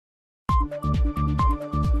नमस्कार,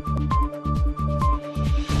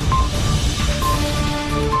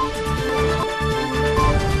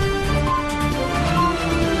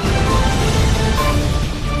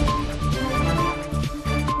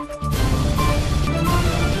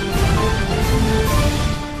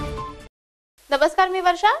 मी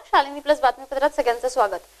वर्षा. शालिनी प्लस बातमीपत्रात सगळ्यांचं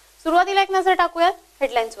स्वागत. सुरुवातीला एक नजर टाकूयात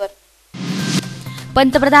हेडलाईन्सवर.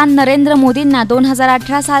 पंतप्रधान नरेंद्र मोदींना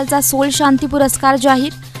 2018 सालचा सोल शांती पुरस्कार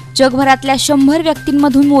जाहीर. जगभरातल्या 100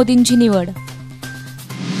 व्यक्तींमधून मोदींची निवड.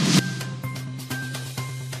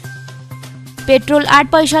 पेट्रोल 8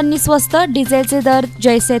 पैशांनी स्वस्त, डिझेलचे दर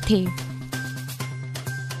जैसे थे.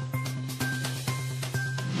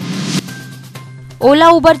 ओला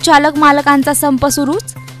उबर चालक मालकांचा संप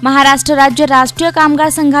सुरूच. महाराष्ट्र राज्य राष्ट्रीय कामगार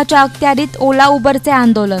संघाच्या अखत्यारीत ओला उबरचे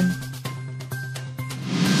आंदोलन.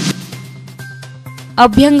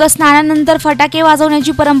 अभ्यंग स्नानानंतर फटाके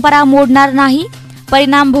वाजवण्याची परंपरा मोडणार नाही,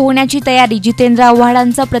 परिणाम भोगण्याची तयारी, जितेंद्र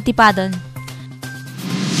आव्हाडांचं प्रतिपादन.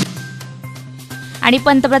 आणि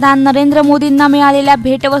पंतप्रधान नरेंद्र मोदींना मिळालेल्या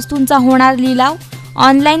भेटवस्तूंचा होणार लिलाव,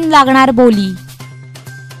 ऑनलाईन लागणार बोली.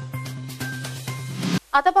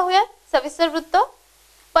 आता पाहूया सविस्तर वृत्त.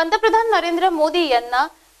 पंतप्रधान नरेंद्र मोदी यांना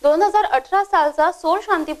 2018 सालचा सोल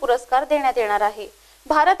शांती पुरस्कार देण्यात येणार आहे.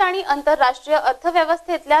 भारत आणि आंतरराष्ट्रीय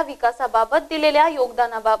अर्थव्यवस्थेतल्या विकासाबाबत दिलेल्या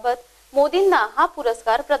योगदानाबाबत मोदींना हा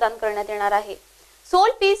पुरस्कार प्रदान करण्यात येणार आहे. सोल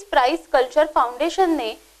पीस प्राइज कल्चर फाउंडेशनने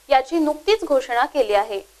याची नुकतीच घोषणा केली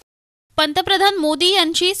आहे. पंतप्रधान मोदी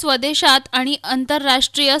यांची स्वदेशात आणि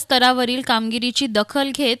आंतरराष्ट्रीय स्तरावरील कामगिरीची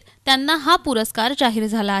दखल घेत त्यांना हा पुरस्कार जाहीर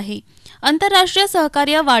झाला आहे. आंतरराष्ट्रीय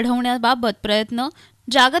सहकार्य वाढवण्याबाबत प्रयत्न,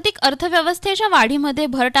 जागतिक अर्थव्यवस्थेच्या वाढीमध्ये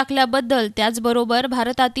भर टाकल्याबद्दल, त्याचबरोबर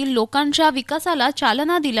भारतातील लोकांच्या विकासाला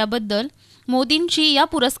चालना दिल्याबद्दल मोदींची या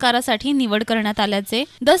पुरस्कारासाठी निवड करण्यात आल्याचे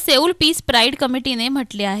द सेऊल पीस प्राइड कमिटीने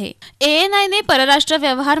म्हटले आहे. ANIने परराष्ट्र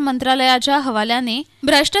व्यवहार मंत्रालयाच्या हवाल्याने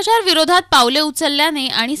भ्रष्टाचार विरोधात पावले उचलल्याने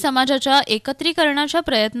आणि समाजाच्या एकत्रीकरणाच्या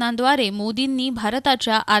प्रयत्नांद्वारे मोदींनी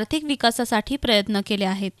भारताच्या आर्थिक विकासासाठी प्रयत्न केले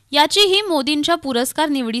आहेत, याचीही मोदींच्या पुरस्कार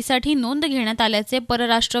निवडीसाठी नोंद घेण्यात आल्याचे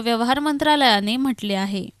परराष्ट्र व्यवहार मंत्रालयाने म्हटले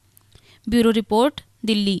आहे. Bureau report,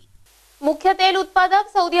 Delhi. मुख्य तेल उत्पादक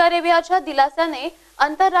सौदी अरेबियाच्या दिलासाने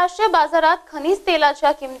आंतरराष्ट्रीय बाजारात खनिज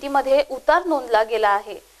तेलाच्या किमतीमध्ये उतार नोंदला गेला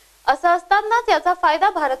आहे. असं असतानाच याचा फायदा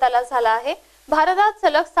भारताला झाला आहे. भारतात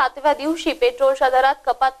सलग 7व्या दिवशी पेट्रोलच्या दरात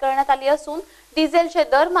कपात करण्यात आली असून डिझेलचे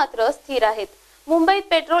दर मात्र स्थिर आहेत. मुंबईत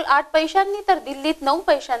पेट्रोल 8 पैशांनी तर दिल्लीत 9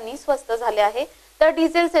 पैशांनी स्वस्त झाले आहे, तर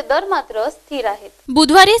डिझेलचे दर मात्र स्थिर आहेत.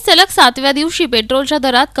 बुधवारी सलग 7व्या दिवशी पेट्रोलच्या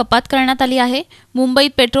दरात कपात करण्यात आली आहे.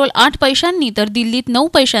 मुंबईत पेट्रोल 8 पैशांनी तर दिल्लीत 9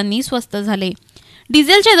 पैशांनी स्वस्त झाले.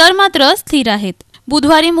 डिझेलचे दर मात्र स्थिर आहेत.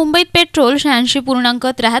 बुधवारी मुंबईत पेट्रोल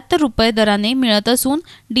 86.73 रुपये दराने मिळत असून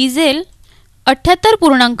डिझेल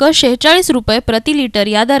 78.46 रुपये प्रति लिटर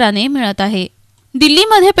या दराने मिळत आहे.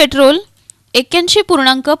 दिल्लीमध्ये पेट्रोल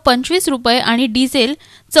 81.25 रुपये आणि डिझेल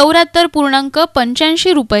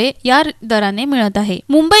 74.85 रुपये या दराने मिळत आहे.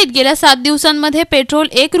 मुंबईत गेल्या 7 दिवसांमध्ये पेट्रोल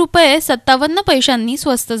 1 रुपये 57 पैशांनी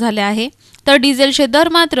स्वस्त झाले आहे, तर डिझेलचे दर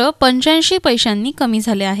मात्र 85 पैशांनी कमी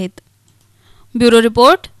झाले आहेत. Bureau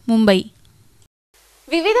report, Mumbai.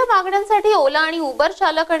 विविध मागण्यांसाठी ओला आणि उबर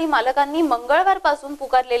चालक आणि मालकांनी मंगळवारपासून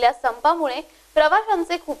पुकारलेल्या संपामुळे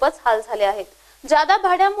प्रवाशांचे खूपच हाल झाले आहेत. जादा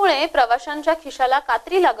भाड्यामुळे प्रवाशांच्या खिशाला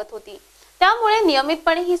कात्री लागत होती. त्यामुळे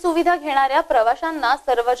नियमितपणे ही सुविधा घेणाऱ्या प्रवाशांना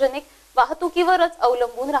सार्वजनिक वाहतुकीवरच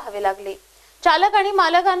अवलंबून राहावे लागले. चालक आणि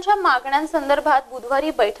मालकांच्या मागण्यांसंदर्भात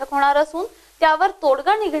बुधवारी बैठक होणार असून त्यावर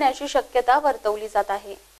तोडगा निघण्याची शक्यता वर्तवली जात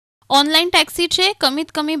आहे. ऑनलाईन टॅक्सीचे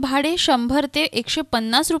कमीत कमी भाडे 100 ते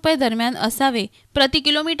 150 रुपये दरम्यान असावे. प्रति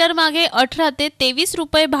किलोमीटर मागे 18 ते 23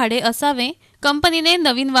 रुपये भाडे असावे. कंपनीने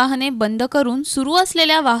नवीन वाहने बंद करून सुरू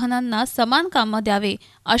असलेल्या वाहनांना समान कामं द्यावे,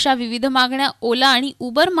 अशा विविध मागण्या ओला आणि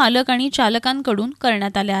उबर मालक आणि चालकांकडून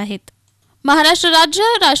करण्यात आल्या आहेत. महाराष्ट्र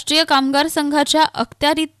राज्य राष्ट्रीय कामगार संघाच्या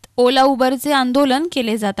अखत्यारीत ओला उबरचे आंदोलन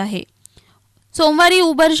केले जात आहे. सोमवारी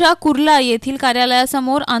उबरच्या कुर्ला येथील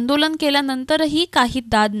कार्यालयासमोर आंदोलन केल्यानंतरही काही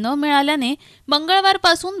दाद न मिळाल्याने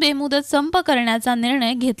मंगळवारपासून बेमुदत संप करण्याचा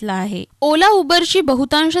निर्णय घेतला आहे. ओला उबरची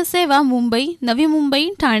बहुतांश सेवा मुंबई, नवी मुंबई,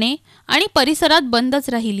 ठाणे आणि परिसरात बंदच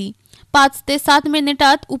राहिली. 5 ते 7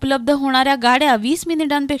 मिनिटात उपलब्ध होणाऱ्या गाड्या 20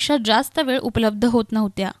 मिनिटांपेक्षा जास्त वेळ उपलब्ध होत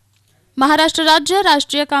नव्हत्या. महाराष्ट्र राज्य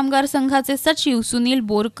राष्ट्रीय कामगार संघाचे सचिव सुनील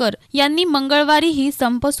बोरकर यांनी मंगळवारीही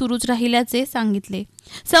संप सुरूच राहिल्याचे सांगितले.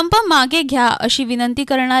 संप मागे घ्या अशी विनंती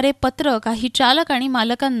करणारे पत्र काही चालक आणि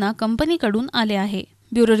मालकांना कंपनीकडून आले आहे.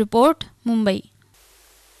 Bureau report, Mumbai.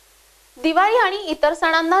 दिवाळी आणि इतर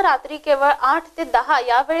सणांना रात्री केवळ 8 ते 10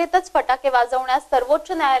 या वेळेतच फटाके वाजवण्यास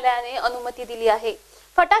सर्वोच्च न्यायालयाने अनुमती दिली आहे.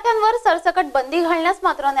 फटाक्यांवर सरसकट बंदी घालण्यास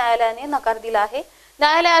मात्र न्यायालयाने नकार दिला आहे.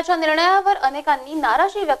 न्यायालयाच्या निर्णयावर अनेकांनी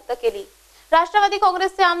नाराजी व्यक्त केली। राष्ट्रवादी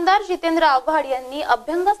काँग्रेसचे आमदार जितेंद्र आव्हाड यांनी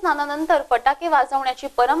अभ्यंग स्नानानंतर फटाके वाजवण्याची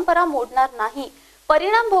परंपरा मोडणार नाही,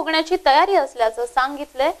 परिणाम भोगण्याची तयारी असल्याचं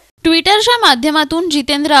सांगितलंय। ट्विटरच्या माध्यमातून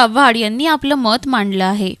जितेंद्र आव्हाड यांनी आपलं मत मांडलं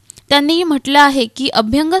आहे। त्यांनी म्हटलं आहे की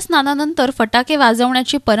अभ्यंग स्नानानंतर फटाके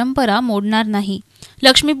वाजवण्याची परंपरा मोडणार नाही।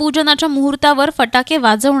 लक्ष्मीपूजनाच्या मुहूर्तावर फटाके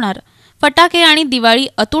वाजवणार। फटाके आणि दिवाळी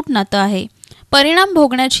अतूट नातं आहे, परिणाम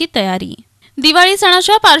भोगण्याची तयारी। दिवाळी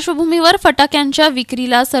सणाच्या पार्श्वभूमीवर फटाक्यांच्या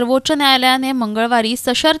विक्रीला सर्वोच्च न्यायालयाने मंगळवारी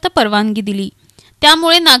सशर्त परवानगी दिली।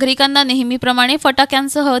 त्यामुळे नागरिकांना नेहमीप्रमाणे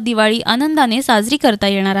फटाक्यांसह दिवाळी आनंदाने साजरी करता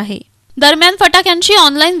येणार आहे। दरम्यान फटाक्यांची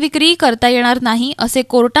ऑनलाईन विक्री करता येणार नाही असे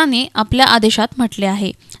कोर्टाने आपल्या आदेशात म्हटले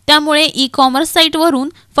आहे। त्यामुळे ई-कॉमर्स साईटवरून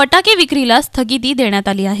फटाके विक्रीला स्थगिती देण्यात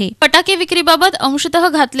आली आहे। फटाके विक्रीबाबत अंशतः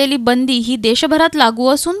घातलेली बंदी ही देशभरात लागू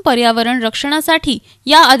असून पर्यावरण रक्षणासाठी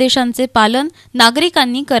या आदेशांचे पालन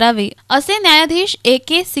नागरिकांनी करावे असे न्यायाधीश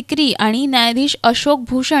ए.के. सिकरी आणि न्यायाधीश अशोक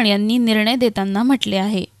भूषण यांनी निर्णय देताना म्हटले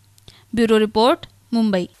आहे। Bureau report,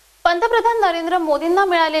 Mumbai. पंतप्रधान नरेंद्र मोदींना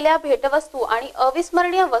मिळालेल्या भेटवस्तू आणि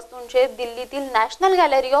अविस्मरणीय वस्तूंचे दिल्लीतील national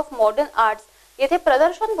gallery of modern arts येथे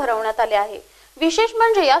प्रदर्शन भरवण्यात आले आहे। विशेष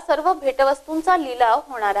म्हणजे या सर्व भेटवस्तूंचा लिलाव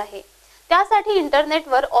होणार आहे। त्यासाठी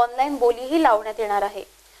इंटरनेटवर ऑनलाईन बोलीही लावण्यात येणार आहे।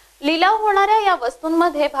 लिलाव होणाऱ्या या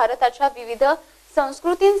वस्तूंमध्ये भारताच्या विविध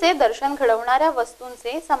संस्कृतींचे दर्शन घडवणाऱ्या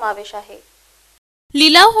वस्तूंचे समावेश आहे।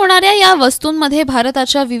 लिलाव होणाऱ्या या वस्तूंमध्ये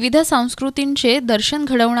भारताच्या विविध संस्कृतींचे दर्शन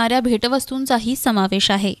घडवणाऱ्या भेटवस्तूंचाही समावेश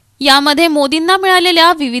आहे। यामध्ये मोदींना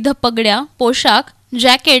मिळालेल्या विविध पगड्या, पोशाख,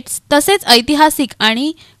 जॅकेट्स तसेच ऐतिहासिक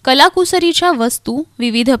आणि कलाकुसरीच्या वस्तू,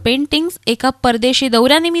 विविध पेंटिंग्स, एका परदेशी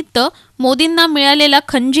दौऱ्यानिमित्त मोदींना मिळालेला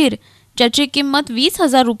खंजीर ज्याची किंमत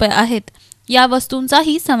 20,000 रुपये आहेत, या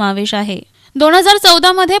वस्तूंचाही समावेश आहे।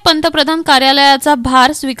 2014 मध्ये पंतप्रधान कार्यालयाचा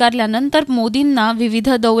भार स्वीकारल्यानंतर मोदींना विविध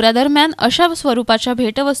दौऱ्यादरम्यान अशा स्वरूपाच्या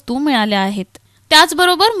भेटवस्तू मिळाल्या आहेत।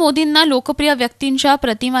 त्याचबरोबर मोदींना लोकप्रिय व्यक्तींच्या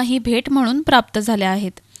प्रतिमाही भेट म्हणून प्राप्त झाल्या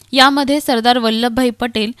आहेत। यामध्ये सरदार वल्लभभाई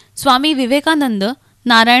पटेल, स्वामी विवेकानंद,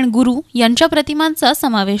 नारायण गुरु यांच्या प्रतिमांचा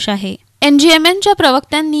समावेश आहे। NGMNच्या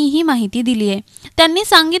प्रवक्त्यांनी ही माहिती दिली आहे। त्यांनी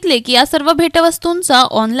सांगितले की या सर्व भेटवस्तूंचा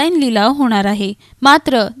ऑनलाईन लिलाव होणार आहे,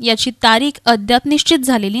 मात्र याची तारीख अद्याप निश्चित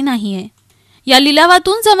झालेली नाहीये। या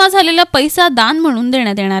लिलावातून जमा झालेला पैसा दान म्हणून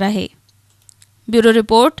देण्यात येणार आहे। Bureau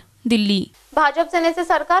report, Delhi. भाजप सेनेचे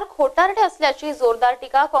सरकार खोटारडे असल्याची जोरदार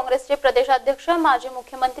टीका काँग्रेसचे प्रदेशाध्यक्ष माजी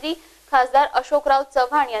मुख्यमंत्री खासदार अशोकराव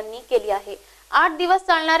चव्हाण यांनी केली आहे। 8 दिवस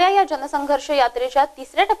चालणाऱ्या या जनसंघर्ष यात्रेच्या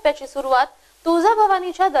तिसऱ्या टप्प्याची सुरुवात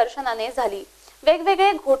तुळजाभवानीच्या दर्शनाने झाली।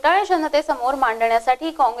 वेगवेगळे घोटाळे जनतेसमोर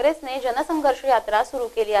मांडण्यासाठी काँग्रेसने जनसंघर्ष यात्रा सुरू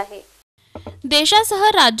केली आहे। देशासह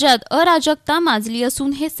राज्यात अराजकता माजली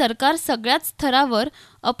असून हे सरकार सगळ्याच स्तरावर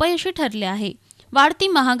अपयशी ठरले आहे। वाढती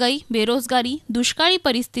महागाई, बेरोजगारी, दुष्काळी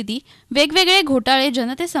परिस्थिती, वेगवेगळे घोटाळे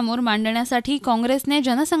जनतेसमोर मांडण्यासाठी काँग्रेसने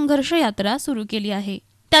जनसंघर्ष यात्रा सुरू केली आहे।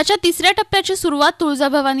 त्याच्या तिसऱ्या टप्प्याची सुरुवात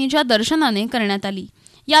तुळजाभवानीच्या दर्शनाने करण्यात आली।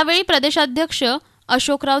 यावेळी प्रदेशाध्यक्ष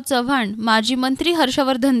अशोकराव चव्हाण, माजी मंत्री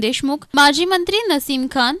हर्षवर्धन देशमुख, माजी मंत्री नसीम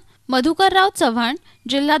खान, मधुकरराव चव्हाण,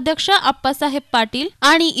 जिल्हाध्यक्ष आप्पासाहेब पाटील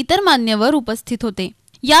आणि इतर मान्यवर उपस्थित होते।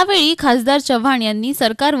 यावेळी खासदार चव्हाण यांनी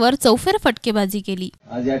सरकारवर चौफेर फटकेबाजी केली।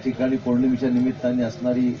 आज या ठिकाणी पौर्णिमेच्या निमित्ताने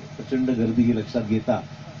असणारी प्रचंड गर्दी ही लक्षात घेता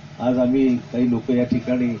आज आम्ही काही लोक या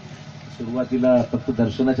ठिकाणी सुरुवातीला फक्त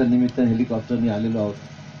दर्शनाच्या निमित्ताने हेलिकॉप्टरने आलेलो आहोत।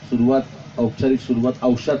 औपचारिक सुरुवात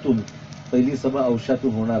औशातून, पहिली सभा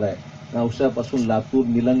औशातून होणार आहे। औशापासून लातूर,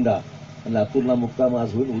 निलंगा, लातूरला मुक्काम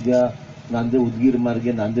आज होईल। उद्या नांदेड, उदगीर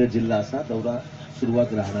मार्गे नांदेड जिल्हा असा दौरा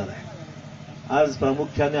सुरुवात राहणार आहे। आज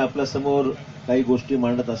प्रामुख्याने आपल्या समोर काही गोष्टी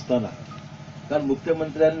मांडत असताना कारण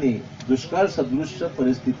मुख्यमंत्र्यांनी दुष्काळ सदृश्य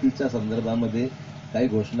परिस्थितीच्या संदर्भामध्ये काही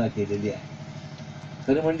घोषणा केलेली आहे।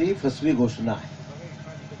 खरं म्हणजे ही फसवी घोषणा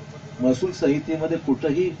आहे। महसूल संहितेमध्ये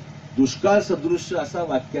कुठेही दुष्काळ सदृश्य असा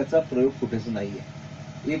वाक्याचा प्रयोग कुठेच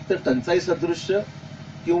नाहीये। एक तर टंचाई सदृश्य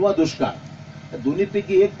किंवा दुष्काळ,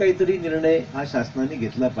 दोन्हीपैकी एक काहीतरी निर्णय हा शासनाने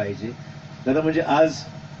घेतला पाहिजे। खरं म्हणजे आज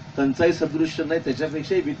टंचाई सदृश्य नाही,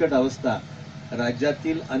 त्याच्यापेक्षाही बिकट अवस्था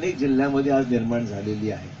राज्यातील अनेक जिल्ह्यामध्ये आज निर्माण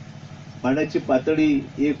झालेली आहे। पाण्याची पातळी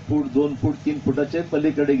 1 फूट, 2 फूट, 3 फुटाच्या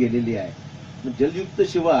पलीकडे गेलेली आहे। जलयुक्त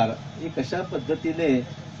शिवार हे कशा पद्धतीने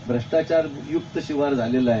भ्रष्टाचार युक्त शिवार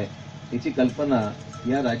झालेलं आहे याची कल्पना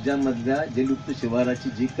या राज्यामधल्या जलयुक्त शिवाराची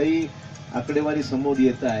जी काही आकडेवारी समोर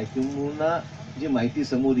येत आहे किंवा जी माहिती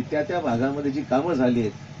समोर येते त्या भागामध्ये जी कामं झाली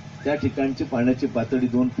आहेत त्या ठिकाणची पाण्याची पातळी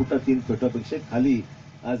 2 फुटा 3 फुटापेक्षा खाली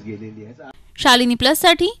आज गेलेली आहे। शालिनी प्लस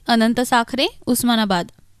साठी अनंत साखरे, उस्मानाबाद।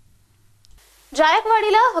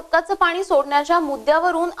 जायकवाडीला हक्काचं पाणी सोडण्याच्या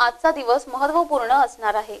मुद्द्यावरून आजचा दिवस महत्त्वपूर्ण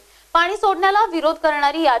असणार आहे। पाणी सोडण्याला विरोध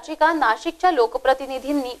करणारी याचिका नाशिकच्या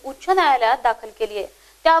लोकप्रतिनिधींनी उच्च न्यायालयात दाखल केली आहे.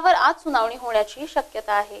 त्यावर आज सुनावणी होण्याची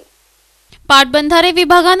शक्यता आहे. पाटबंधारे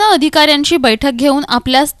विभागानं अधिकाऱ्यांची बैठक घेऊन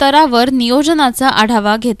आपल्या स्तरावर नियोजनाचा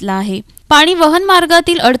आढावा घेतला आहे. पाणी वहन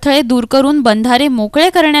मार्गातील अडथळे दूर करून बंधारे मोकळे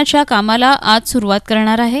करण्याच्या कामाला आज सुरुवात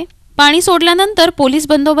करणार आहे. पाणी सोडल्यानंतर पोलीस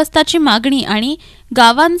बंदोबस्ताची मागणी आणि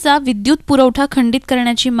गावांचा विद्युत पुरवठा खंडित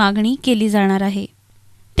करण्याची मागणी केली जाणार आहे.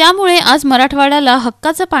 त्यामुळे आज मराठवाड्याला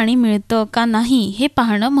हक्काचं पाणी मिळतं का नाही हे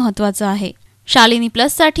पाहणं महत्त्वाचं आहे. शालिनी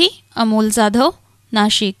प्लससाठी अमोल जाधव,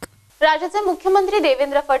 नाशिक. राज्याचे मुख्यमंत्री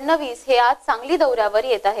देवेंद्र फडणवीस हे आज सांगली दौऱ्यावर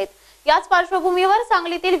येत आहेत. याच पार्श्वभूमीवर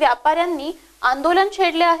सांगलीतील व्यापाऱ्यांनी आंदोलन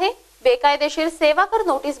छेडले आहे. बेकायदेशीर सेवा कर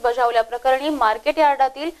नोटीस बजावल्याप्रकरणी मार्केट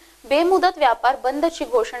यार्डातील बेमुदत व्यापार बंदची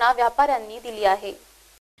घोषणा व्यापाऱ्यांनी दिली आहे.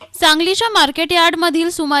 सांगलीच्या मार्केट यार्डमधील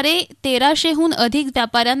सुमारे 1300हून अधिक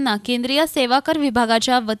व्यापाऱ्यांना केंद्रीय सेवा कर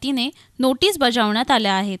विभागाच्या वतीने नोटीस बजावण्यात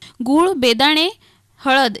आल्या आहेत. गूळ, बेदाणे,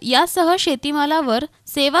 हळद यासह शेतीमालावर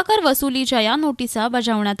सेवा कर वसुलीच्या या नोटिसा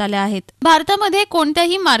बजावण्यात आल्या आहेत. भारतामध्ये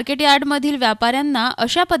कोणत्याही मार्केट यार्डमधील व्यापाऱ्यांना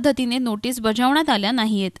अशा पद्धतीने नोटीस बजावण्यात आल्या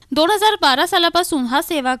नाहीत. 2012 सालापासून हा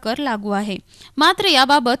सेवा कर लागू आहे. मात्र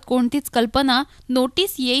याबाबत कोणतीच कल्पना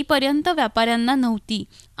नोटीस येईपर्यंत व्यापाऱ्यांना नव्हती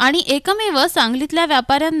आणि एकमेव सांगलीतल्या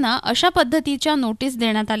व्यापाऱ्यांना अशा पद्धतीच्या नोटीस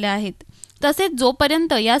देण्यात आल्या आहेत. तसेच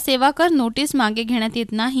जोपर्यंत या सेवा कर नोटीस मागे घेण्यात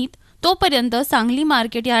येत नाहीत तोपर्यंत सांगली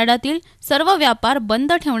मार्केट यार्डातील सर्व व्यापार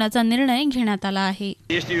बंद ठेवण्याचा निर्णय घेण्यात आला आहे.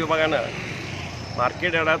 जीएसटी विभागानं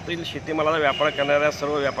मार्केट यार्डातील शेतीमालाचा व्यापार करणाऱ्या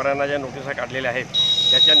सर्व व्यापाऱ्यांना ज्या नोटिसा काढलेल्या आहेत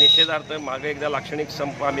त्याच्या निषेधार्थ मागे एकदा लाक्षणिक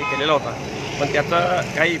संप आम्ही केलेला होता, पण त्याचा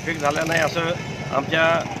काही इफेक्ट झाला नाही असं आमच्या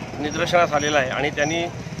निदर्शनास आलेलं आहे. आणि त्यांनी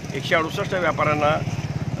 168 व्यापाऱ्यांना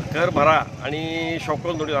कर भरा आणि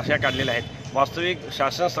शौकत नोटीस अशा काढलेल्या आहेत. वास्तविक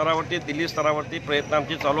शासन स्तरावरती, दिल्ली स्तरावरती प्रयत्न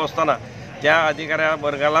आमचे चालू असताना त्या अधिकाऱ्या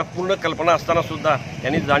वर्गाला पूर्ण कल्पना असताना सुद्धा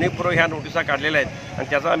त्यांनी जाणीवपूर्वक ह्या नोटिसा काढलेल्या आहेत आणि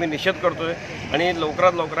त्याचा आम्ही निषेध करतोय. आणि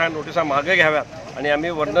लवकरात लवकर ह्या नोटिसा मागे घ्याव्यात आणि आम्ही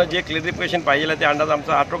वरनं जे क्लॅरिफिकेशन पाहिजे ते अंदाज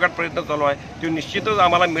आमचा आटोकाट प्रयत्न चालू आहे तो निश्चितच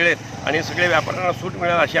आम्हाला मिळेल आणि सगळे व्यापाऱ्यांना सूट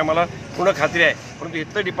मिळेल अशी आम्हाला पूर्ण खात्री आहे. परंतु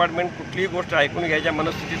इथलं डिपार्टमेंट कुठलीही गोष्ट ऐकून घ्यायच्या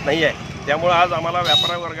मनस्थितीत नाही आहे. त्यामुळे आज आम्हाला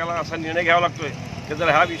व्यापारी वर्गाला असा निर्णय घ्यावा लागतोय की जर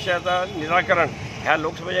ह्या विषयाचा निराकरण ह्या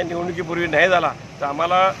लोकसभेच्या निवडणुकीपूर्वी नाही झाला तर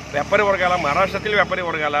आम्हाला व्यापारी वर्गाला, महाराष्ट्रातील व्यापारी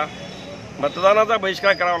वर्गाला मतदानाचा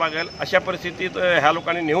बहिष्कार करावा लागेल. अशा परिस्थितीत ह्या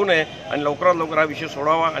लोकांनी नेऊ नये आणि लवकरात लवकर हा विषय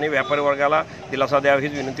सोडावा आणि व्यापारी वर्गाला दिलासा द्यावा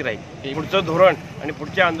हीच विनंती राहील. पुढचं धोरण आणि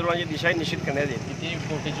पुढच्या आंदोलनाची दिशा निश्चित करण्यात येईल. किती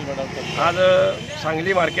कोटीची लढत आज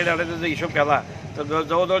सांगली मार्केट यार्डाचा जर हिशोब केला तर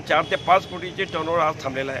जवळजवळ 4 ते 5 कोटीचे टर्नओव्हर आज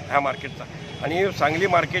थांबलेला आहे ह्या मार्केटचा. आणि सांगली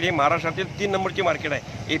मार्केट ही महाराष्ट्रातील 3 नंबरची मार्केट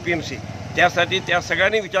आहे APMC. त्यासाठी त्या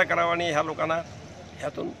सगळ्यांनी विचार करावा आणि ह्या लोकांना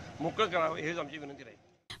ह्यातून मोकळं करावं हीच आमची विनंती राहील.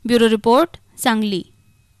 Bureau report, Sangli.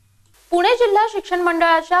 पुणे जिल्हा शिक्षण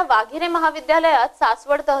मंडळाच्या वाघिरे महाविद्यालयात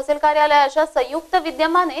सासवड तहसील कार्यालयाच्या संयुक्त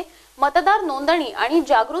विद्यमाने मतदार नोंदणी आणि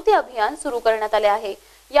जागृती अभियान सुरू करण्यात आले आहे.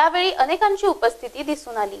 यावेळी अनेकांची उपस्थिती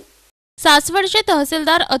दिसून आली. सासवडचे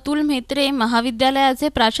तहसीलदार अतुल म्हेत्रे, महाविद्यालयाचे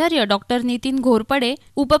प्राचार्य डॉक्टर नितीन घोरपडे,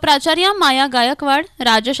 उपप्राचार्य माया गायकवाड,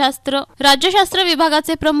 राज्यशास्त्र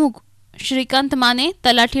विभागाचे प्रमुख श्रीकांत माने,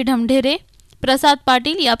 तलाठी ढमढेरे, प्रसाद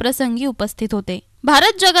पाटील या प्रसंगी उपस्थित होते.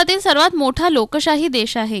 भारत जगातील सर्वात मोठा लोकशाही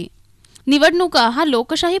देश आहे. निवडणुका हा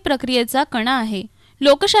लोकशाही प्रक्रियेचा कणा आहे.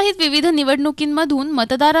 लोकशाहीत विविध निवडणुकींमधून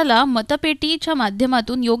मतदाराला मतपेटीच्या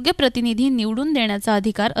माध्यमातून योग्य प्रतिनिधी निवडून देण्याचा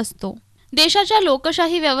अधिकार असतो. देशाच्या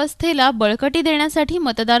लोकशाही व्यवस्थेला बळकटी देण्यासाठी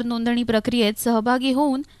मतदार नोंदणी प्रक्रियेत सहभागी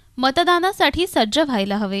होऊन मतदानासाठी सज्ज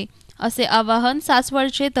व्हायला हवे, असे आवाहन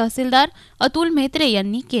सासवडचे तहसीलदार अतुल म्हेत्रे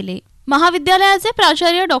यांनी केले. महाविद्यालयाचे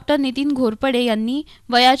प्राचार्य डॉक्टर नितीन घोरपडे यांनी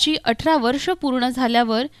वयाची 18 वर्ष पूर्ण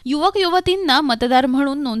झाल्यावर युवक युवतींना मतदार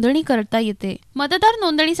म्हणून नोंदणी करता येते. मतदार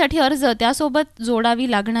नोंदणीसाठी अर्ज, त्यासोबत जोडावी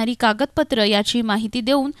लागणारी कागदपत्र याची माहिती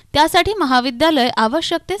देऊन त्यासाठी महाविद्यालय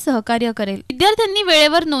आवश्यक ते सहकार्य करेल. विद्यार्थ्यांनी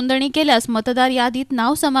वेळेवर नोंदणी केल्यास मतदार यादीत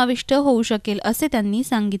नाव समाविष्ट होऊ शकेल, असे त्यांनी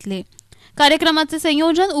सांगितले. कार्यक्रमाचे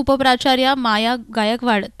संयोजन उपप्राचार्य माया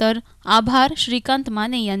गायकवाड तर आभार श्रीकांत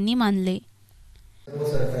माने यांनी मानले. सर्व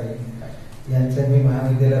सरकारी यांचं मी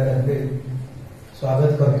महाविद्यालयातर्फे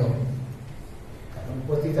स्वागत करतो.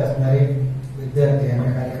 उपस्थित असणारे विद्यार्थी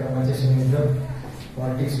आणि कार्यक्रमाचे संयोजक,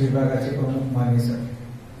 पॉलिटिक्स विभागाचे प्रमुख माने सर.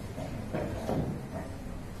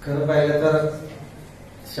 खरं पाहिलं तर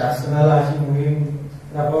शासनाला अशी मोहीम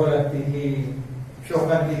राबवावी लागते की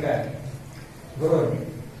शोकांतिका आहे, बरोबर.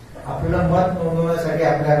 आपल्याला मत नोंदवण्यासाठी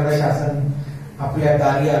आपल्याकडे शासन आपल्या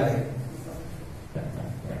दारी आले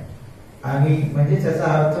आणि म्हणजे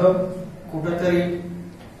त्याचा अर्थ कुठंतरी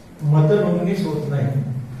मतनोंदणीच होत नाही,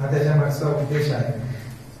 हा त्याच्या मागचा उद्देश आहे.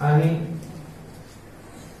 आणि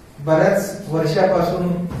बऱ्याच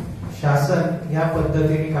वर्षापासून शासन या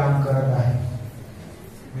पद्धतीने काम करत आहे.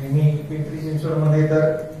 मी पिंपरी चिंचवडमध्ये तर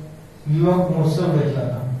युवक महोत्सव घेतला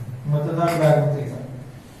ना, मतदान जागृतीचा.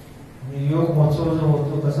 युवक महोत्सव जो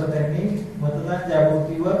होतो तसं त्यांनी मतदान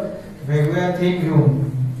जागृतीवर वेगवेगळ्या थीम घेऊन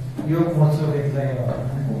युवक महोत्सव घेतला गेला.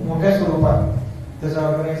 खूप मोठ्या स्वरूपात त्याचं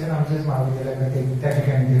ऑर्गनायझेशन आमच्याच महाविद्यालयामध्ये त्या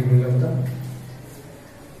ठिकाणी केलेलं होतं.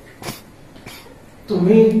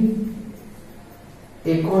 तुम्ही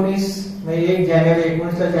 1 जानेवारी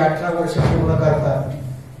 19 जे 18 वर्ष पूर्ण करतात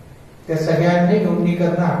त्या सगळ्यांनी नोंदणी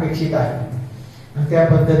करणं अपेक्षित आहे. आणि त्या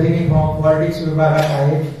पद्धतीने पॉलिटिक्स विभागात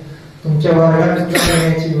आहे. तुमच्या वर्गात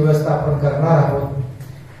येण्याची व्यवस्था आपण करणार आहोत.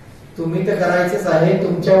 तुम्ही तर करायचंच आहे.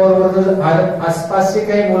 तुमच्या बरोबर जर आसपासचे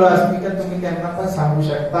काही मुलं असतील तर तुम्ही त्यांना पण सांगू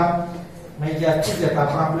शकता. नाही जास्तीत जास्त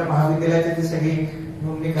आपण आपल्या महाविद्यालयाची सगळी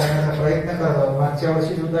नोंदणी करण्याचा प्रयत्न करत आहोत. मागच्या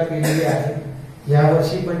वर्षी सुद्धा केलेली आहे. या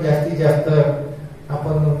वर्षी पण जास्तीत जास्त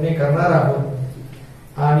आपण नोंदणी करणार आहोत.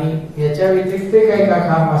 आणि याच्या व्यतिरिक्त काही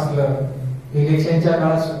काम असलं, इलेक्शनच्या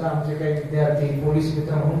काळात सुद्धा आमचे काही विद्यार्थी पोलीस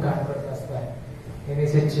मित्र म्हणून काम करत असतात,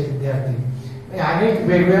 NSSचे विद्यार्थी. अनेक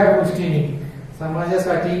वेगवेगळ्या गोष्टींनी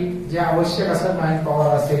समाजासाठी जे आवश्यक असं मॅन पॉवर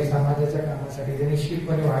असेल समाजाच्या कामासाठी ते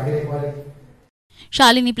निश्चितपणे वाढेल.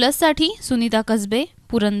 शालिनी प्लस साठी सुनीता कसबे,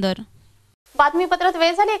 पुरंदर. बातमीपत्रात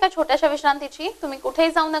वेळ झाली एका छोट्याशा विश्रांतीची. तुम्ही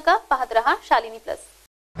कुठेही जाऊ नका, पाहत रहा शालिनी प्लस.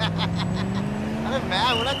 अरे मैं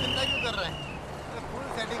होना चिंता क्यों कर रहा है? फुल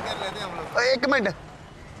सेटिंग कर लेते हैं हम लोग. एक मिनट,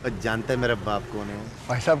 जानते हैं मेरा बाप कौन है?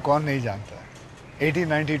 भाई साहब कौन नहीं जानता है.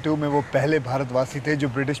 1892 में वो पहले भारतवासी थे जो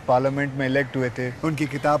ब्रिटिश पार्लियामेंट में इलेक्ट हुए थे. उनकी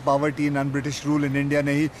किताब poverty in un British rule in India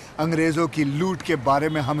ने ही अंग्रेजों की लूट के बारे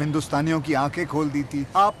में हम हिंदुस्तानियों की आंखें खोल दी थी.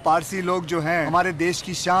 आप पारसी लोग जो हैं हमारे देश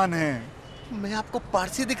की शान हैं. मैं आपको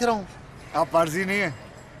पारसी दिख रहा हूँ. आप पारसी नहीं है,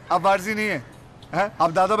 आप पारसी नहीं है,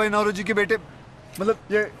 आप दादा भाई नौरोजी के बेटे. मतलब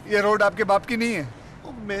ये रोड आपके बाप की नहीं है.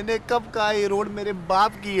 मैंने कब कहा ये रोड मेरे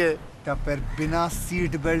बाप की है? तब फिर बिना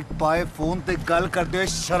सीट बेल्ट पाए फोन ते गल कर दे,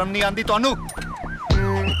 शर्म नहीं आती तोनू?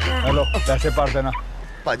 हेलो, पैसे पार देना.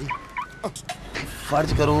 पाजी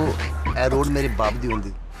फर्ज करो ए रोड मेरे बाप दी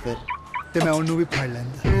होंदी फिर ते मैं उन्नू भी फाड़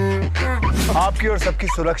लेंदा. आपकी और सबकी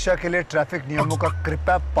सुरक्षा के लिए ट्रैफिक नियमों का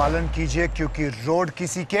कृपया पालन कीजिए क्योंकि रोड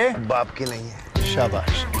किसी के बाप के नहीं है.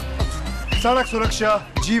 शाबाश. सड़क सुरक्षा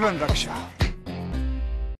जीवन रक्षा.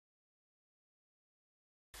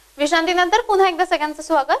 विश्रांतीनंतर पुन्हा एकदा सगळ्यांचं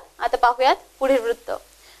स्वागत. आता पाहूयात पुढील वृत्त.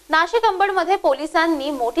 नाशिक अंबडमध्ये पोलिसांनी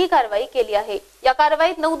मोठी कारवाई केली आहे. या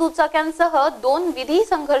कारवाईत 9 दुचाक्यांसह 2 विधी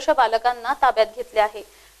संघर्ष बालकांना ताब्यात घेतले आहे.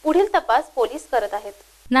 पुढील तपास पोलीस करत आहेत.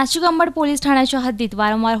 नाशिक अंबड पोलीस ठाण्याच्या हद्दीत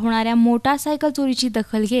वारंवार होणाऱ्या मोटारसायकल चोरीची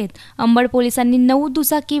दखल घेत अंबड पोलिसांनी 9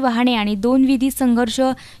 दुचाकी वाहने आणि 2 विधी संघर्ष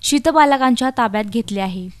शीतबालकांच्या ताब्यात घेतले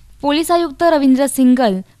आहे. पोलीस आयुक्त रवींद्र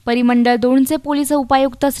सिंगल, परिमंडळ 2चे पोलीस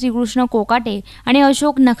उपायुक्त श्रीकृष्ण कोकाटे आणि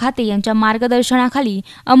अशोक नखाते यांच्या मार्गदर्शनाखाली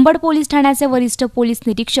अंबड पोलीस ठाण्याचे वरिष्ठ पोलीस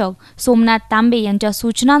निरीक्षक सोमनाथ तांबे यांच्या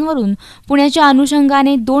सूचनांवरून पुण्याच्या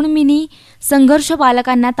अनुषंगाने 2 मिनी संघर्ष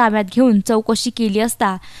बालकांना ताब्यात घेऊन चौकशी केली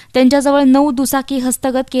असता त्यांच्याजवळ 9 दुचाकी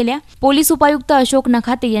हस्तगत केल्या. पोलीस उपायुक्त अशोक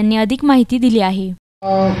नखाते यांनी अधिक माहिती दिली आहे.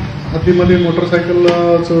 हद्दीमध्ये मोटरसायकल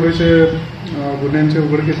चोरीचे गुन्ह्यांचे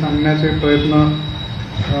उघडकीस आणण्याचे प्रयत्न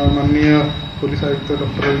माननीय पोलीस आयुक्त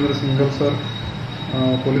doctor Ravindra single sir,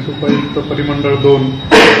 police उपायुक्त परिमंडळ 2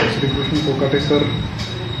 श्रीकृष्ण कोकाटे सर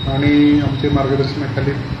आणि आमचे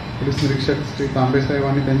मार्गदर्शनाखाली पोलीस निरीक्षक श्री तांबे साहेब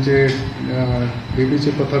आणि त्यांचे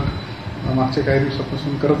DBचे पथक मागच्या काही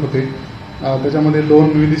दिवसापासून करत होते. त्याच्यामध्ये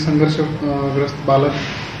 2 विधी संघर्षग्रस्त बालक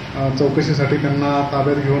चौकशीसाठी त्यांना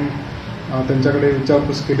ताब्यात घेऊन त्यांच्याकडे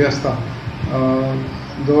विचारपूस केली असता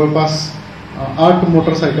जवळपास 8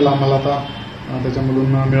 मोटरसायकल आम्हाला आता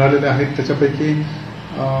त्याच्यामधून मिळालेले आहेत. त्याच्यापैकी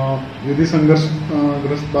विधी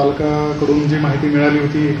संघर्षग्रस्त बालकाकडून जी माहिती मिळाली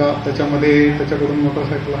होती त्याच्याकडून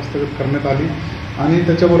मोटरसायकल हस्तगत करण्यात आली आणि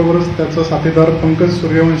त्याच्याबरोबरच त्याचा साथीदार पंकज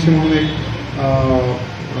सूर्यवंशी म्हणून एक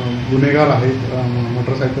गुन्हेगार आहे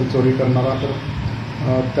मोटरसायकल चोरी करणारा, तर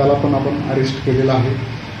त्याला पण आपण अरेस्ट केलेला आहे.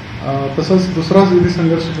 तसंच दुसराच विधी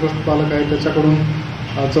संघर्षग्रस्त बालक आहे त्याच्याकडून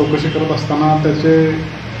चौकशी करत असताना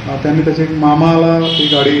त्यांनी त्याच्या मामाला ती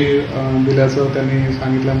गाडी दिल्याचं त्यांनी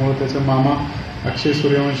सांगितल्यामुळे त्याचा मामा अक्षय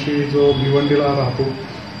सूर्यवंशी जो भिवंडीला राहतो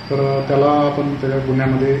तर त्याला आपण त्या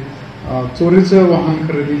गुन्ह्यामध्ये चोरीचं वाहन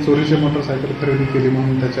खरेदी, चोरीचे मोटरसायकल खरेदी केली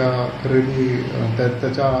म्हणून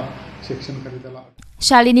त्याच्या सेक्शनखाली त्याला.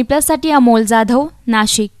 शालिनी प्लससाठी अमोल जाधव,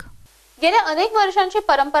 नाशिक. गेल्या अनेक वर्षांची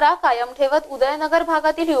परंपरा कायम ठेवत उदयनगर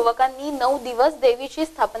भागातील युवकांनी 9 दिवस देवीची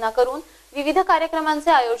स्थापना करून विविध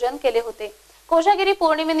कार्यक्रमांचे आयोजन केले होते. कोजागिरी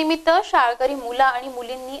पौर्णिमेनिमित्त शाळकरी मुलं आणि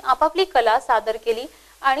मुलींनी आपापली कला सादर केली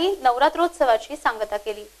आणि नवरात्रोत्सवाची सांगता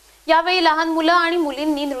केली. यावेळी लहान मुलं आणि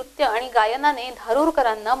मुलींनी नृत्य आणि गायनाने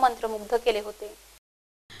धारूरकरांना मंत्रमुग्ध केले होते.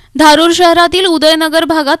 धारूर शहरातील उदयनगर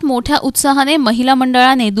भागात मोठ्या उत्साहाने महिला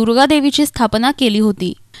मंडळाने दुर्गा देवीची स्थापना केली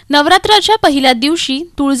होती. नवरात्राच्या पहिल्या दिवशी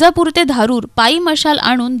तुळजापूर ते धारूर पायी मशाल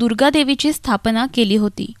आणून दुर्गा देवीची स्थापना केली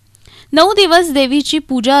होती. 9 दिवस देवीची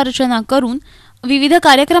पूजा अर्चना करून विविध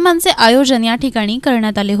कार्यक्रमांचे आयोजन या ठिकाणी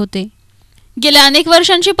करण्यात आले होते. गेल्या अनेक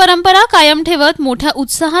वर्षांची परंपरा कायम ठेवत मोठ्या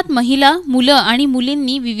उत्साहात महिला, मुलं आणि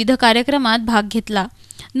मुलींनी विविध कार्यक्रमात भाग घेतला.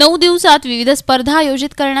 9 दिवसात विविध स्पर्धा आयोजित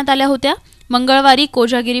करण्यात आल्या होत्या. मंगळवारी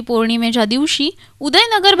कोजागिरी पौर्णिमेच्या दिवशी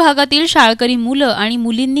उदयनगर भागातील शाळकरी मुलं आणि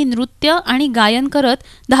मुलींनी नृत्य आणि गायन करत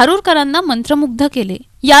धारूरकरांना मंत्रमुग्ध केले.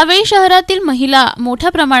 यावेळी शहरातील महिला मोठ्या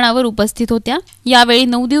प्रमाणावर उपस्थित होत्या. यावेळी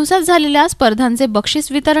 9 दिवसात झालेल्या स्पर्धांचे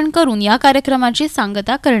बक्षीस वितरण करून या कार्यक्रमाची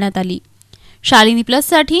सांगता करण्यात आली. शालिनी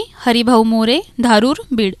प्लससाठी हरिभाऊ मोरे, धारूर,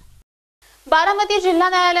 बीड. बारामती जिल्हा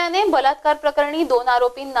न्यायालयाने बलात्कार प्रकरणी 2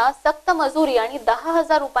 आरोपींना सक्त मजुरी आणि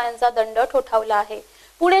 10,000 रुपयांचा दंड ठोठावला आहे.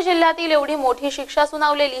 पुणे जिल्ह्यातील एवढी मोठी शिक्षा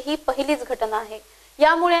सुनावलेली ही पहिलीच घटना आहे.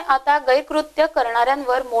 यामुळे आता गैरकृत्य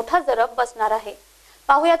करणाऱ्यांवर मोठा जरब बसणार आहे.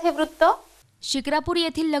 पाहुयात हे वृत्त. शिक्रापूर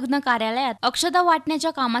येथील लग्न कार्यालयात अक्षता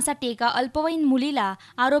वाटण्याच्या कामासाठी एका अल्पवयीन मुलीला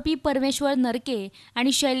आरोपी परमेश्वर नरके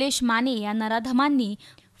आणि शैलेश माने या नराधमांनी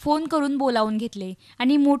फोन करून बोलावून घेतले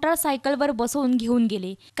आणि मोटारसायकलवर बसवून घेऊन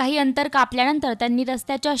गेले. काही अंतर कापल्यानंतर त्यांनी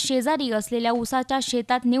रस्त्याच्या शेजारी असलेल्या उसाच्या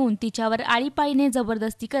शेतात नेऊन तिच्यावर आळीपाळीने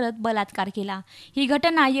जबरदस्ती करत बलात्कार केला. ही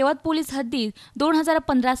घटना यवत पोलीस हद्दीत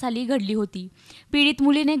 2015 साली घडली होती. पीडित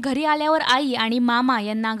मुलीने घरी आल्यावर आई आणि मामा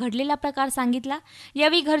यांना घडलेला प्रकार सांगितला.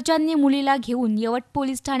 यावेळी घरच्यांनी मुलीला घेऊन यवत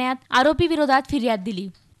पोलीस ठाण्यात आरोपी विरोधात फिर्याद दिली.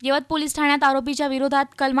 यवत पोलीस ठाण्यात आरोपीच्या विरोधात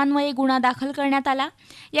कलमान्वये गुन्हा दाखल करण्यात आला.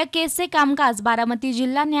 या केसचे कामकाज बारामती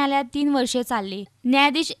जिल्हा न्यायालयात 3 वर्षे चालले.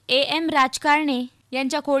 न्यायाधीश AM राजकारणे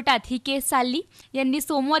यांच्या कोर्टात ही केस चालली. यांनी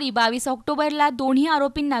सोमवारी 22 ऑक्टोबरला दोन्ही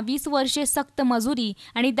आरोपींना 20 वर्षे सक्त मजुरी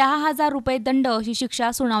आणि 10,000 रुपये दंड अशी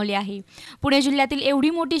शिक्षा सुनावली आहे. पुणे जिल्ह्यातील एवढी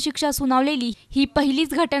मोठी शिक्षा सुनावलेली ही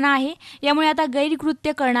पहिलीच घटना आहे. यामुळे आता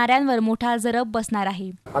गैरकृत्य करणाऱ्यांवर मोठा जरब बसणार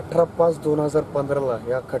आहे. 18/5/2015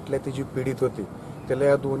 या खटल्याची जी पीडित होती त्याला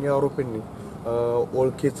या दोन्ही आरोपींनी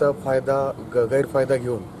ओळखीचा गैरफायदा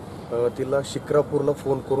घेऊन तिला शिक्रापूरला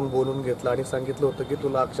फोन करून बोलून घेतला आणि सांगितलं होतं की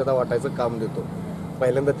तुला अक्षता वाटायचं काम देतो.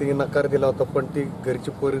 पहिल्यांदा तिने नकार दिला होता, पण ती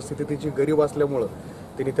घरची परिस्थिती तिची गरीब असल्यामुळं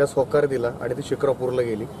तिने त्यास होकार दिला आणि ती शिक्रापूरला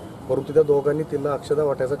गेली. परंतु त्या दोघांनी तिला अक्षता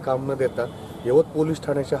वाटायचं काम न देता यवत पोलीस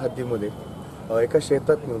ठाण्याच्या हद्दीमध्ये एका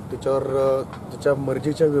शेतात नेऊन तिच्या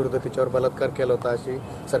मर्जीच्या विरुद्ध तिच्यावर बलात्कार केला होता अशी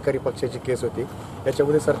सरकारी पक्षाची केस होती.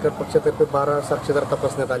 याच्यामध्ये सरकार पक्षातर्फे 12 साक्षीदार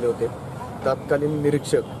तपासण्यात आले होते. तत्कालीन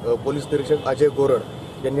पोलीस निरीक्षक अजय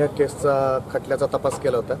गोरड यांनी या केसचा खटल्याचा तपास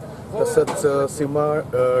केला होता. तसंच सीमा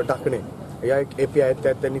ढाकणे या एक AP आहेत,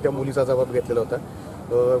 त्यांनी त्या मुलीचा जबाब घेतलेला होता.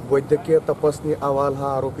 वैद्यकीय तपासणी अहवाल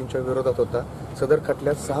हा आरोपींच्या विरोधात होता. सदर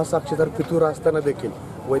खटल्यात 6 साक्षीदार फितूर असताना देखील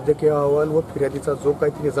वैद्यकीय अहवाल व फिर्यादीचा जो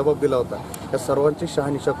काही तिने जबाब दिला होता त्या सर्वांची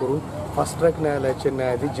शहानिशा करून फास्ट ट्रॅक न्यायालयाचे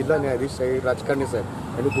न्यायाधीश जिल्हा न्यायाधीश राजकारणी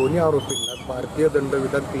साहेब आणि दोन्ही आरोपींना भारतीय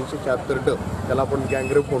दंडविधान 374 त्याला आपण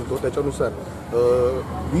गँगरेप म्हणतो त्याच्यानुसार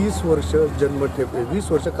 20 वर्ष जन्मठेप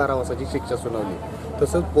 20 वर्ष कारावासाची शिक्षा सुनावली.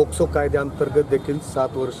 तसंच पोक्सो कायद्याअंतर्गत देखील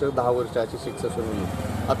 7 वर्ष 10 वर्ष अशी शिक्षा सुनावली.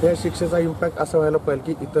 आता या शिक्षेचा इम्पॅक्ट असा व्हायला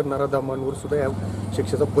पाहिजे की इतर नराधमांवर सुद्धा या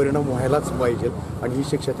शिक्षेचा परिणाम व्हायलाच पाहिजे आणि ही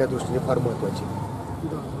शिक्षा त्या दृष्टीने फार महत्त्वाची.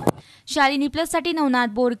 शालिनी प्लससाठी नवनाथ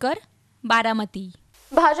बोरकर, बारामती.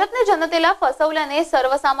 भाजपने जनतेला फसवल्याने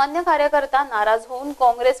सर्वसामान्य कार्यकर्ता नाराज होऊन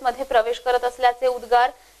काँग्रेसमध्ये प्रवेश करत असल्याचे उद्गार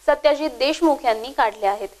सत्यजित देशमुख यांनी काढले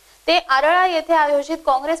आहेत. ते आरळा येथे आयोजित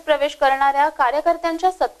काँग्रेस प्रवेश करणाऱ्या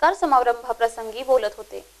कार्यकर्त्यांच्या सत्कार समारंभाप्रसंगी बोलत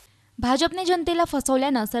होते. भाजपने जनतेला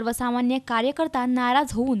फसवल्यानं सर्वसामान्य कार्यकर्ता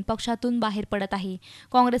नाराज होऊन पक्षातून बाहेर पडत आहे.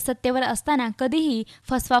 काँग्रेस सत्तेवर असताना कधीही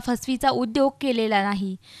फसवाफसवीचा उद्योग केलेला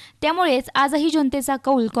नाही. त्यामुळेच आजही जनतेचा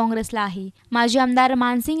कौल काँग्रेसला आहे. माजी आमदार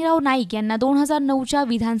मानसिंगराव नाईक यांना 2009च्या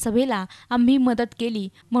विधानसभेला आम्ही मदत केली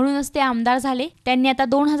म्हणूनच ते आमदार झाले. त्यांनी आता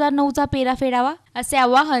 2009चा पेरा फेडावा असे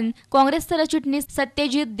आवाहन काँग्रेस सरचिटणीस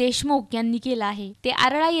सत्यजित देशमुख यांनी केलं आहे. ते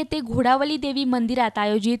आरळा येथे घोडावली देवी मंदिरात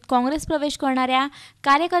आयोजित काँग्रेस प्रवेश करणाऱ्या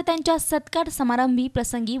कार्यकर्त्यांच्या सत्कार समारंभी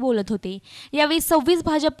प्रसंगी बोलत होते. यावेळी 26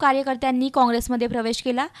 भाजप कार्यकर्त्यांनी काँग्रेसमध्ये प्रवेश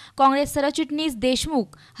केला. काँग्रेस सरचिटणीस देशमुख,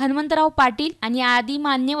 हनुमंतराव पाटील आणि आदी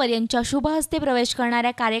मान्यवर यांच्या शुभ हस्ते प्रवेश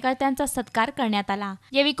करणाऱ्या कार्यकर्त्यांचा सत्कार करण्यात आला.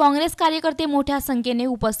 यावेळी काँग्रेस कार्यकर्ते मोठ्या संख्येने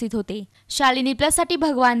उपस्थित होते. शालिनी प्लससाठी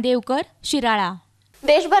भगवान देवकर, शिराळा.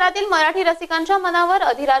 देशभरातील मराठी रसिकांच्या मनावर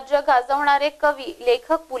अधिराज्य गाजवणारे कवी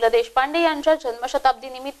लेखक पु ल देशपांडे यांच्या जन्मशताब्दी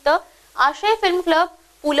निमित्त आशय फिल्म क्लब,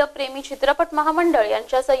 पु ल प्रेमी चित्रपट महामंडळ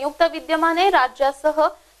यांच्या संयुक्त विद्यमाने राज्यासह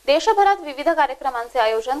देशभरात विविध कार्यक्रमांचे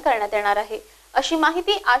आयोजन करण्यात येणार आहे, अशी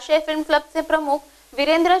माहिती आशय फिल्म क्लबचे प्रमुख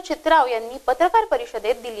वीरेंद्र चित्राव यांनी पत्रकार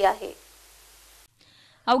परिषदेत दिली आहे.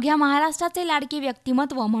 अवघ्या महाराष्ट्राचे लाडके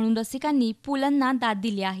व्यक्तिमत्व म्हणून रसिकांनी पुलंना दाद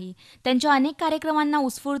दिली आहे. त्यांच्या अनेक कार्यक्रमांना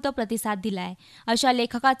उत्स्फूर्त प्रतिसाद दिलाय. अशा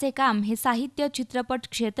लेखकाचे काम हे साहित्य चित्रपट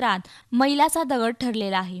क्षेत्रात मैलाचा दगड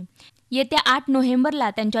ठरलेला आहे. येत्या 8 नोव्हेंबरला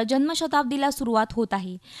त्यांच्या जन्मशताब्दीला सुरुवात होत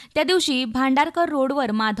आहे. त्या दिवशी भांडारकर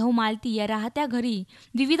रोडवर माधव मालती या राहत्या घरी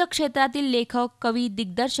विविध क्षेत्रातील लेखक, कवी,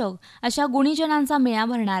 दिग्दर्शक अशा गुणीजनांचा मेळा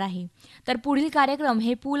भरणार आहे. तर पुढील कार्यक्रम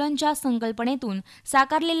हे पुलंच्या संकल्पनेतून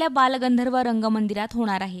साकारलेल्या बालगंधर्व रंगमंदिरात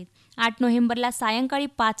होणार आहेत. 8 नोव्हेंबरला सायंकाळी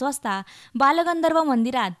 5 वाजता बालगंधर्व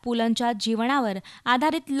मंदिरात पुलंच्या जीवनावर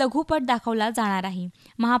आधारित लघुपट दाखवला जाणार आहे.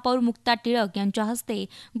 महापौर मुक्ता टिळक यांच्या हस्ते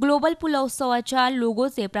ग्लोबल पुलोत्सवाच्या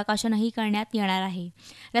लोगोचे प्रकाशनही करण्यात येणार आहे.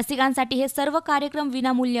 रसिकांसाठी हे सर्व कार्यक्रम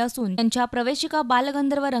विनामूल्य असून त्यांच्या प्रवेशिका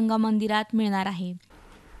बालगंधर्व रंगमंदिरात मिळणार आहे.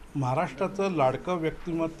 महाराष्ट्राचं लाडकं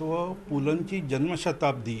व्यक्तिमत्व पुलंची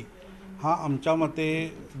जन्मशताब्दी हा आमच्या मते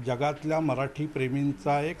जगातल्या मराठी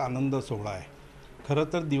प्रेमींचा एक आनंद सोहळा आहे. खरं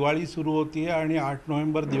तर दिवाळी सुरू होती आहे आणि 8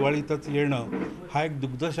 नोव्हेंबर दिवाळीतच येणं हा एक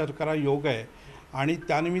दुग्ध शर्करा योग आहे आणि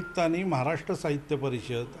त्यानिमित्ताने महाराष्ट्र साहित्य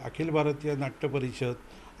परिषद, अखिल भारतीय नाट्य परिषद,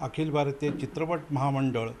 अखिल भारतीय चित्रपट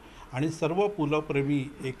महामंडळ आणि सर्व पुलप्रेमी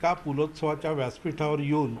एका पुलोत्सवाच्या व्यासपीठावर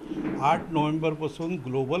येऊन 8 नोव्हेंबरपासून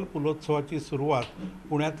ग्लोबल पुलोत्सवाची सुरुवात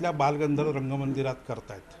पुण्यातल्या बालगंधर्व रंगमंदिरात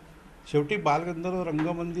करत आहेत. शेवटी बालगंधर्व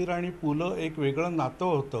रंगमंदिर आणि पुलं एक वेगळं नातं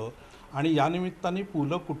होतं आणि या निमित्ताने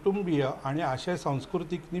पुलं कुटुंबीय आणि आशय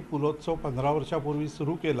सांस्कृतिकनी पुलोत्सव 15 वर्षापूर्वी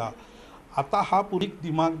सुरू केला. आता हा अधिक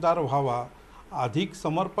दिमागदार व्हावा, अधिक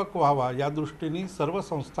समर्पक व्हावा या दृष्टीने सर्व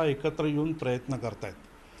संस्था एकत्र येऊन प्रयत्न करत आहेत.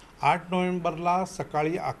 8 नोव्हेंबरला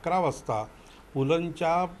सकाळी 11 वाजता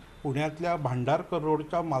पुलंच्या पुण्यातल्या भांडारकर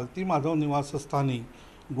रोडच्या मालती माधव निवासस्थानी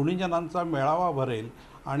गुणीजनांचा मेळावा भरेल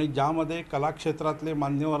आणि ज्यामध्ये कलाक्षेत्रातले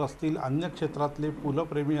मान्यवर असतील, अन्य क्षेत्रातले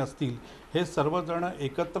पुलप्रेमी असतील, हे सर्वजण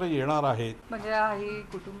एकत्र येणार आहेत. म्हणजे ही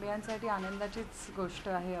कुटुंबियांसाठी आनंदाचीच गोष्ट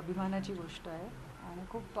आहे, अभिमानाची गोष्ट आहे आणि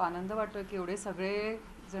खूप आनंद वाटतो की एवढे सगळे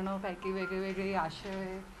जण काही वेगळे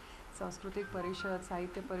आशय, सांस्कृतिक परिषद,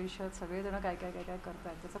 साहित्य परिषद सगळेजण काय करतात,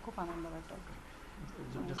 त्याचा खूप आनंद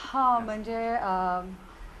वाटतो. हां, म्हणजे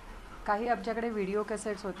काही आमच्याकडे व्हिडिओ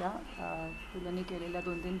कॅसेट्स होत्या पुलंनी केलेल्या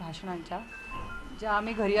 2-3 भाषणांच्या, ज्या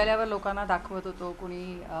आम्ही घरी आल्यावर लोकांना दाखवत होतो. कोणी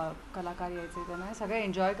कलाकार यायचे, त्यांना सगळे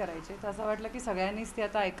एन्जॉय करायचे. तर असं वाटलं की सगळ्यांनीच ते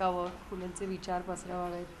आता ऐकावं, पुलंचे विचार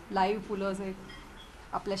पसरवावेत. लाईव्ह पुलं जे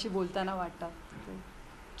आपल्याशी बोलताना वाटतात, ते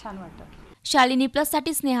छान वाटतं. शालिनी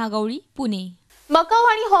प्लससाठी स्नेहा गवळी, पुणे. मकाऊ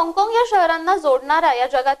आणि हाँगकाँग या शहरांना जोडणाऱ्या या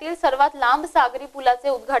जगातील सर्वात लांब सागरी पुलाचे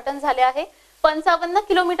उद्घाटन झाले आहे. 55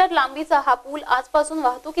 किलोमीटर लांबीचा हा पूल आजपासून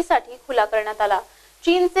वाहतुकीसाठी खुला करण्यात आला.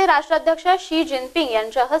 चीनचे राष्ट्राध्यक्ष शी जिनपिंग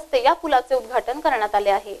यांच्या हस्ते या पुलाचे उद्घाटन करण्यात आले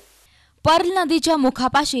आहे. पर्ल नदीच्या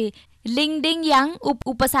मुखापाशी लिंगडिंग यांग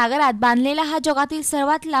उपसागरात बांधलेला हा जगातील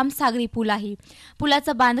सर्वात लांब सागरी पूल आहे.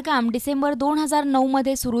 पुलाचं बांधकाम डिसेंबर 2009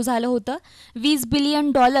 मध्ये सुरू झालं होतं. $20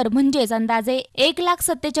 बिलियन म्हणजेच अंदाजे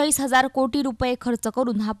 1,47,000 कोटी रुपये खर्च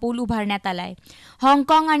करून हा पूल उभारण्यात आलाय.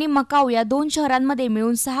 हाँगकाँग आणि मकाऊ या 2 शहरांमध्ये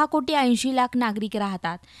मिळून 6,80,00,000 नागरिक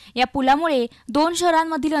राहतात. या पुलामुळे 2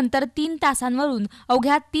 शहरांमधील अंतर 3 तासांवरून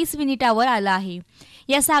अवघ्या 30 मिनिटावर आलं आहे.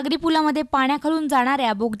 या सागरी पुलामध्ये पाण्याखालून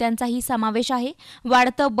जाणाऱ्या बोगद्यांचाही समावेश आहे.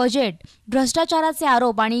 वाढतं बजेट, भ्रष्टाचाराचे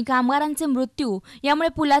आरोप आणि कामगारांचे मृत्यू यामुळे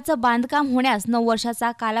पुलाचं बांधकाम होण्यास 9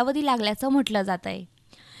 वर्षाचा कालावधी लागल्याचं म्हटलं जात आहे.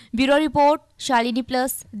 Bureau report, Shalini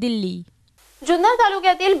plus, Delhi. Junnar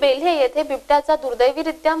तालुक्यातील बेल्हे येथे बिबट्याचा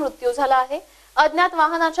दुर्दैवीरित्या मृत्यू झाला आहे. अज्ञात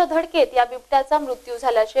वाहनाच्या धडकेत या बिबट्याचा मृत्यू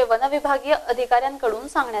झाल्याचे वनविभागीय अधिकाऱ्यांकडून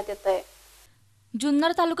सांगण्यात येत आहे.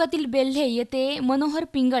 जुन्नर तालुक्यातील बेल्हे येथे मनोहर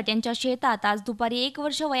पिंगट यांच्या शेतात आज दुपारी 1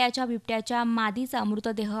 वर्ष वयाच्या बिबट्याच्या मादीचा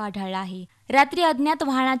मृतदेह आढळला आहे. रात्री अज्ञात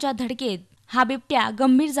वाहनाच्या धडकेत हा बिबट्या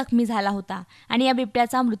गंभीर जखमी झाला होता आणि या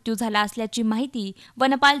बिबट्याचा मृत्यू झाला असल्याची माहिती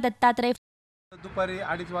वनपाल दत्तात्रय. दुपारी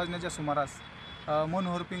 2:30 वाजण्याच्या सुमारास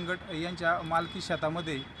मनोहर पिंगट यांच्या मालकी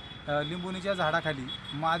शेतामध्ये लिंबुनीच्या झाडाखाली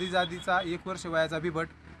मादी जातीचा 1 वर्ष वयाचा बिबट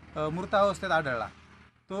मृतावस्थेत आढळला.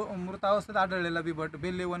 तो मृतावस्थेत आढळलेला बिबट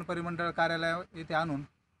बेल्हे वन परिमंडळ कार्यालय येथे आणून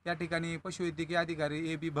या ठिकाणी पशुवैद्यकीय अधिकारी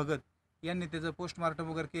AB भगत यांनी त्याचं पोस्टमार्टम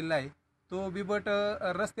वगैरे केलेलं आहे. तो बिबट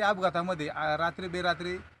रस्ते अपघातामध्ये रात्री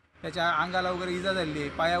बेरात्री त्याच्या अंगाला वगैरे इजा झालेली आहे,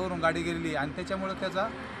 पायावरून गाडी गेलेली आणि त्याच्यामुळे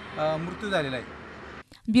त्याचा मृत्यू झालेला आहे.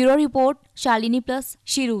 Bureau report, Shalini plus,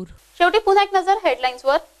 Shirur. शेवटी पुन्हा एक नजर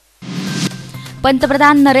हेडलाईन्सवर.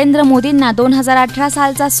 पंतप्रधान नरेंद्र मोदींना 2018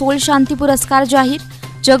 सालचा सोल शांती पुरस्कार जाहीर.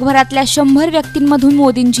 जगभरातल्या 100 व्यक्तींमधून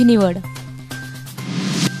मोदींची निवड.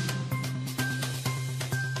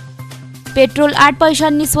 पेट्रोल 8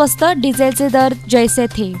 पैशांनी स्वस्त, डिझेलचे दर जैसे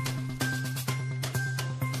थे.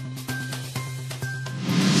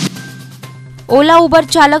 ओला उबर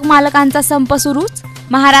चालक मालकांचा संप सुरूच.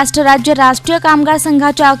 महाराष्ट्र राज्य राष्ट्रीय कामगार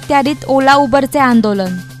संघाच्या अखत्यारीत ओला उबरचे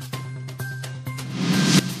आंदोलन.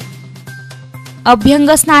 अभ्यंग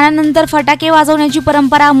स्नानानंतर फटाके वाजवण्याची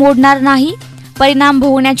परंपरा मोडणार नाही, परिणाम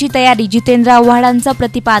भोगण्याची तयारी, जितेंद्र आव्हाडांचं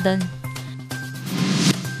प्रतिपादन.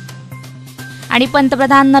 आणि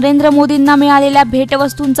पंतप्रधान नरेंद्र मोदींना मिळालेल्या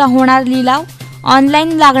भेटवस्तूंचा होणार लिलाव,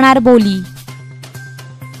 ऑनलाईन लागणार बोली.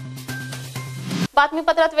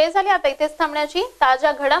 बातमीपत्रात वेळ झाली आता इथेच थांबण्याची.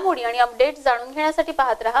 ताज्या घडामोडी आणि अपडेट जाणून घेण्यासाठी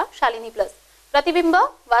पाहत रहा शालिनी प्लस, प्रतिबिंब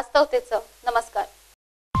वास्तवतेचं. नमस्कार.